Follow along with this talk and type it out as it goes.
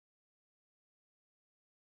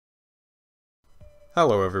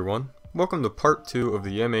Hello everyone, welcome to part 2 of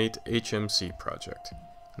the M8 HMC project.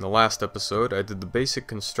 In the last episode I did the basic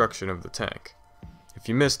construction of the tank. If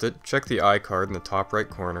you missed it, check the iCard in the top right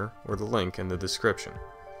corner or the link in the description.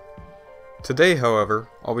 Today, however,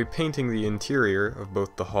 I'll be painting the interior of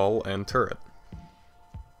both the hull and turret.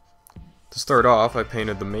 To start off, I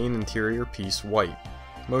painted the main interior piece white.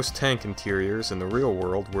 Most tank interiors in the real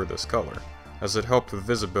world were this color, as it helped with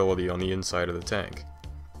visibility on the inside of the tank.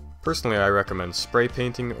 Personally, I recommend spray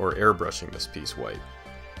painting or airbrushing this piece white.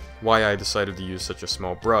 Why I decided to use such a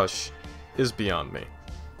small brush is beyond me.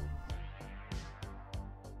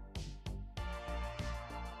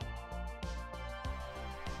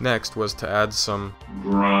 Next was to add some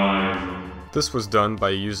grime. This was done by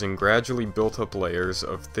using gradually built up layers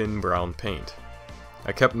of thin brown paint.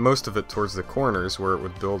 I kept most of it towards the corners where it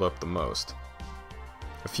would build up the most.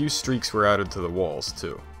 A few streaks were added to the walls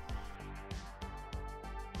too.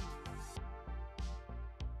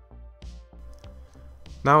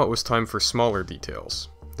 Now it was time for smaller details.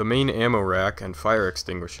 The main ammo rack and fire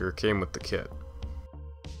extinguisher came with the kit.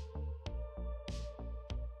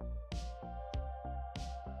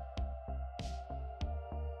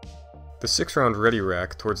 The 6-round ready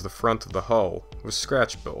rack towards the front of the hull was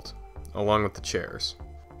scratch built, along with the chairs.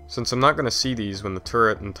 Since I'm not going to see these when the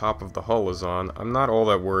turret and top of the hull is on, I'm not all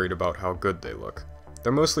that worried about how good they look.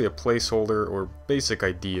 They're mostly a placeholder or basic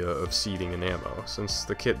idea of seating and ammo, since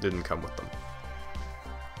the kit didn't come with them.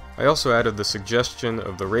 I also added the suggestion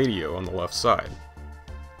of the radio on the left side.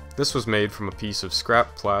 This was made from a piece of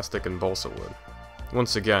scrap plastic and balsa wood.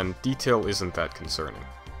 Once again, detail isn't that concerning.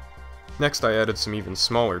 Next I added some even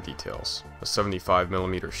smaller details, a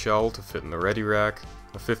 75mm shell to fit in the ready rack,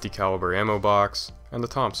 a 50 caliber ammo box, and a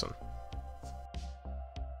Thompson.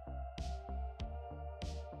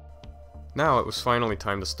 Now it was finally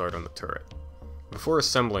time to start on the turret. Before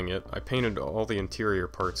assembling it, I painted all the interior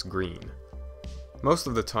parts green. Most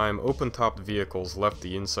of the time, open-topped vehicles left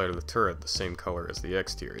the inside of the turret the same color as the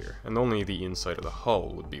exterior, and only the inside of the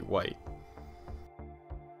hull would be white.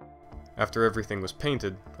 After everything was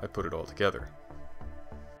painted, I put it all together.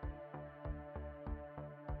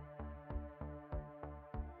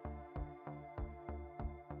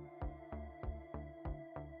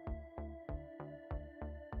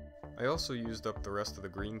 I also used up the rest of the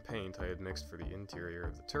green paint I had mixed for the interior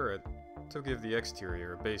of the turret to give the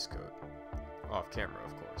exterior a base coat. Off camera,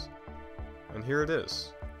 of course. And here it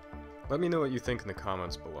is. Let me know what you think in the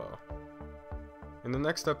comments below. In the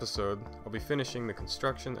next episode, I'll be finishing the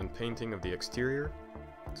construction and painting of the exterior,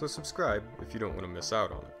 so subscribe if you don't want to miss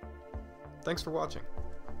out on it. Thanks for watching.